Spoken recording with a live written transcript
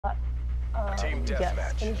Team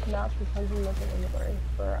deathmatch. Finish the match with punching with an inventory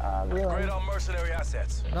for real. Great on mercenary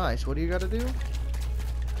assets. Nice. What do you got to do?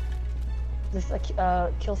 Just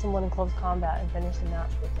kill someone in close combat and finish the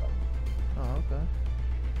match with them. Oh, okay.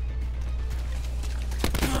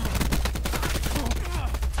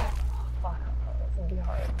 Fuck, that's gonna be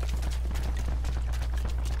hard.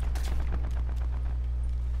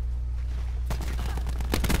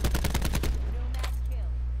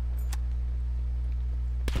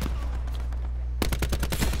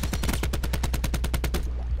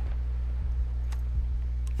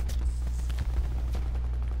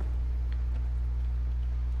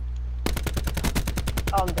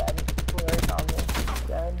 Oh, I'm dead. Where found me?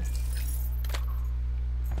 Dead.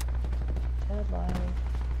 Dead live.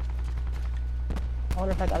 I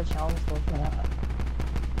wonder if I got a challenge for that.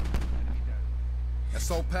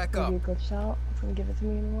 Assault pack up. Maybe a glitch out. It's gonna give it to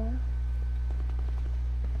me anymore.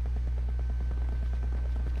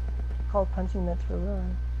 Called punching mitts for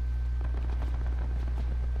ruin.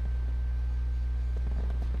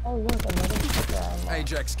 Oh look, another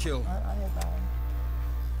Ajax kill. I hit that one.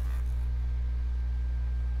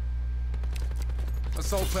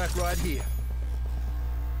 Assault pack right here.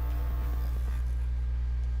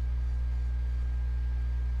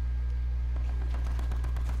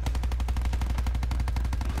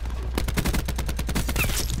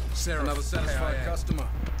 Sarah, another satisfied customer.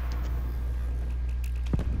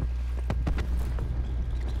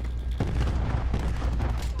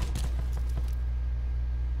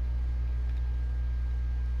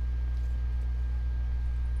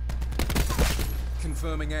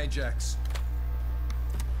 Confirming Ajax.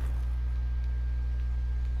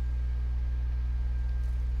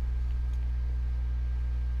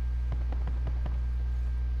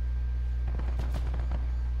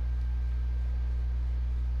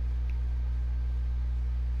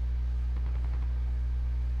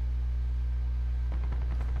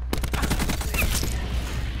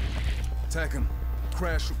 Attack him.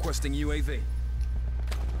 Crash requesting UAV.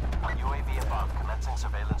 UAV above, commencing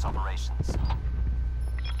surveillance operations.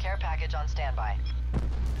 Care package on standby.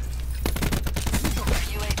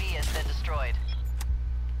 UAV has been destroyed.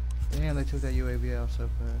 Damn, they took that UAV out so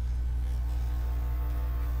fast.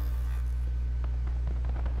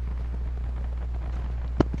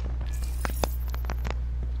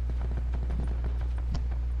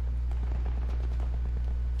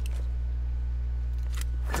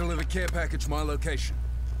 Deliver care package my location.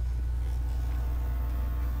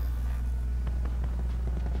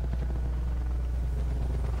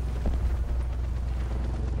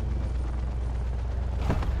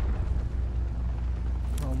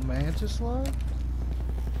 Oh, Mantis Slug?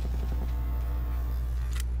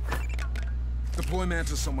 Deploy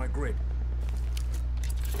Mantis on my grid.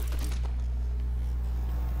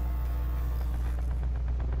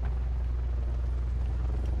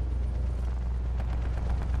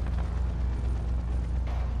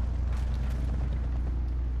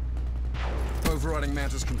 Overriding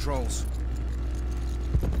Mantis controls.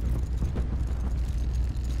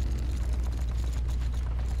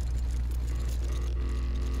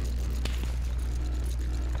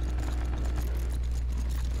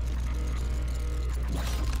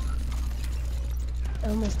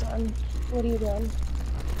 Almost done. What are you doing?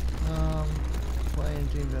 Playing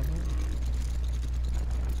Team Deathmatch.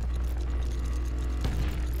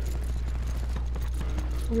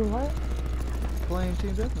 You what? Playing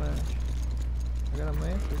Team Deathmatch. I got a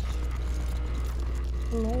Mantis.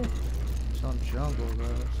 No. It's on jungle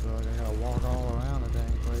though, so I gotta walk all around the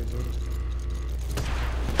dang place with it.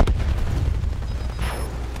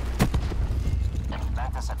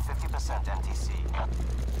 Mantis at 50% NTC.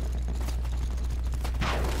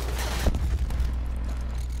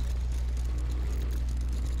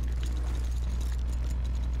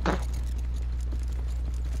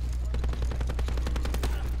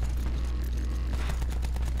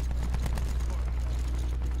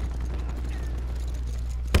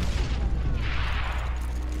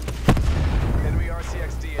 Enemy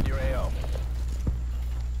RCXD in your AO.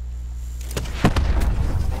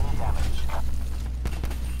 Sustaining damage.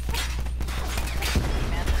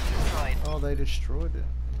 Mantis destroyed. Oh, they destroyed it.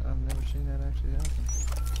 I've never seen that actually happen.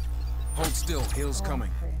 Hold still, heal's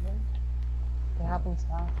coming. Crazy. It happens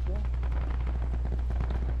fast, yeah.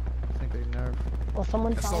 I think they nerfed. Well,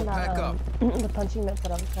 someone Assault found pack that up. the punching mitts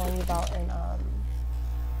that I was telling you about in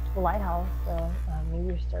the lighthouse. So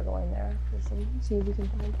maybe we should start going there for some, see if we can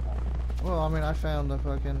find stuff. Well, I mean, I found the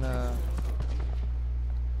fucking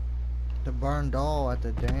the burned doll at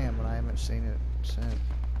the dam, but I haven't seen it since.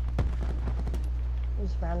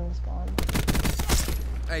 Just random spawn.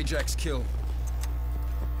 Ajax kill.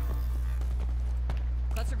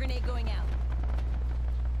 Cluster grenade going out.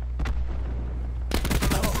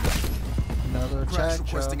 Another Crash attack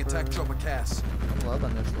requesting chopper. attack chopper CAS. I'm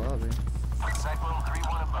loving this lobby. Cyclone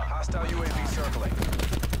 3-1 above. Hostile UAV circling.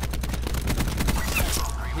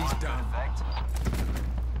 He's done. Effect.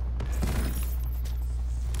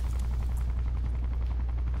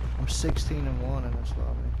 I'm 16-1 in this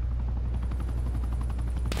lobby.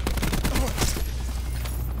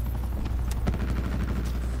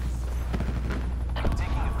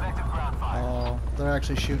 Taking effective ground fire. Oh, they're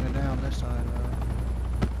actually shooting it down this time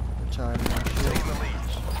though. They're tired of my shit. Taking the lead.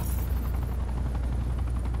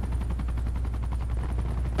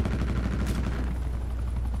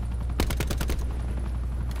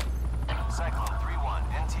 Cyclone 3-1,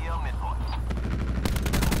 NTL midpoint.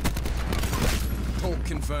 Talk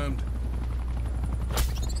confirmed.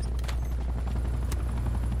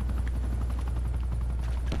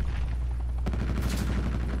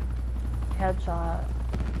 Headshot.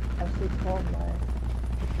 FC12 knife.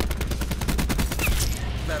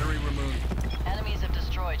 Battery removed. Enemies have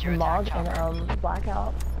destroyed your Mod attack chopper. and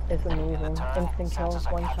blackout is amazing. Turn, Instant kills, sensors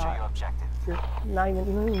are one capturing your shot. objective. You're not even,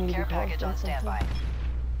 you don't even need Care to be close. package on Instant standby.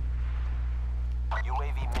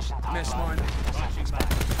 UAV mission timeline. Mesh mine. 50%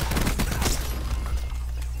 expected.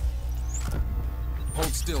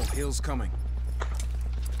 Hold still. Heals coming.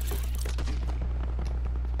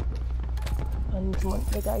 kill. And someone,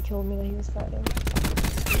 the guy killed me that he was fighting.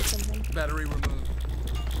 Or something. Battery removed.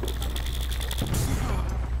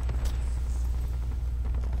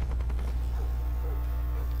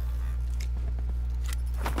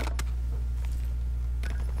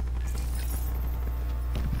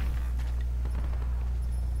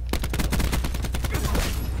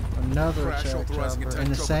 Another Crash attack authorizing chopper attack in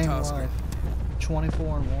the chopper same task. life.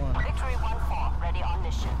 24-1. Victory 1-4, ready on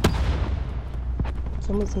mission.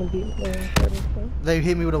 Someone's gonna beat me there. Thing. They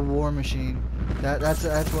hit me with a war machine. That's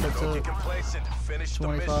what it Don't took. get complacent. Finish the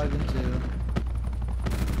 25 mission. and 2.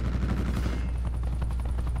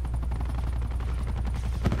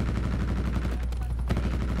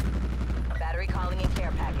 Battery calling in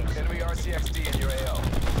care package. Enemy RCXD in your AO.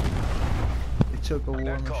 They took a war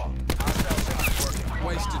Good call. machine. Hostile sensors working.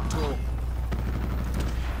 Wasted talk.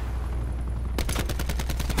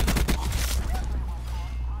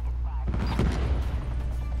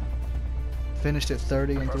 Finished at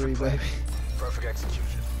 30 and 3, Perfect play. baby. Perfect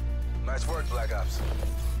execution. Nice work, Black Ops.